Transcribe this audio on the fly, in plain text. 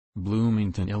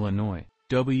Bloomington, Illinois,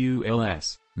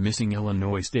 WLS, missing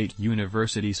Illinois State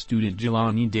University student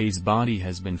Jelani Day's body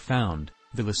has been found,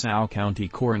 the LaSalle County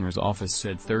Coroner's Office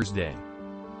said Thursday.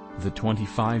 The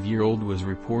 25-year-old was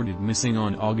reported missing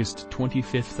on August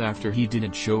 25 after he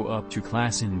didn't show up to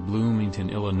class in Bloomington,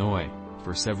 Illinois,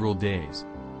 for several days.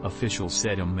 Officials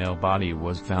said a male body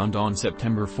was found on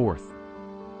September 4.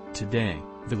 Today,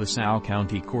 the LaSalle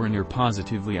County coroner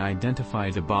positively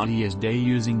identified the body as Day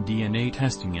using DNA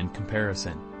testing and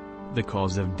comparison. The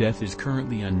cause of death is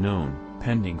currently unknown,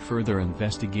 pending further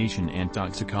investigation and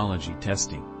toxicology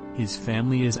testing. His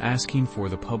family is asking for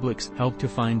the public's help to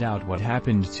find out what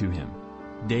happened to him.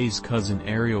 Day's cousin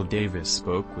Eriel Davis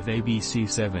spoke with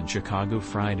ABC7 Chicago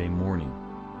Friday morning.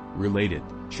 Related,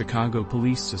 Chicago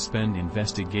police suspend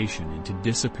investigation into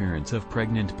disappearance of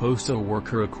pregnant postal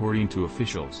worker. According to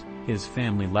officials, his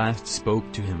family last spoke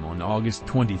to him on August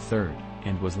 23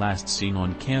 and was last seen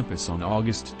on campus on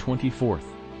August 24.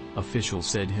 Officials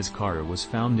said his car was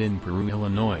found in Peru,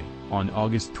 Illinois, on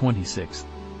August 26.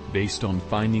 Based on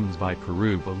findings by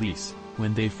Peru police,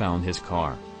 when they found his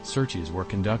car, searches were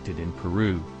conducted in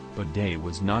Peru, but Day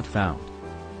was not found.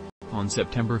 On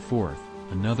September 4,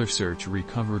 another search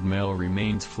recovered male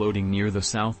remains floating near the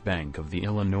south bank of the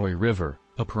Illinois River,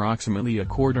 approximately a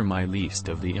quarter-mile east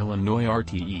of the Illinois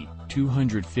Rte.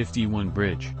 251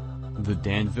 bridge. The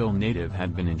Danville native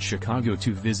had been in Chicago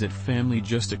to visit family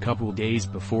just a couple days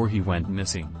before he went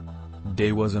missing.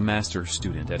 Day was a master's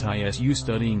student at ISU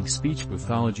studying speech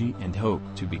pathology and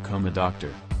hoped to become a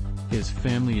doctor. His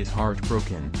family is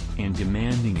heartbroken, and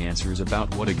demanding answers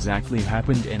about what exactly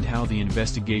happened and how the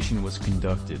investigation was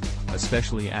conducted,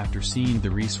 especially after seeing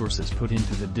the resources put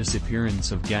into the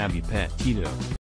disappearance of Gabby Petito.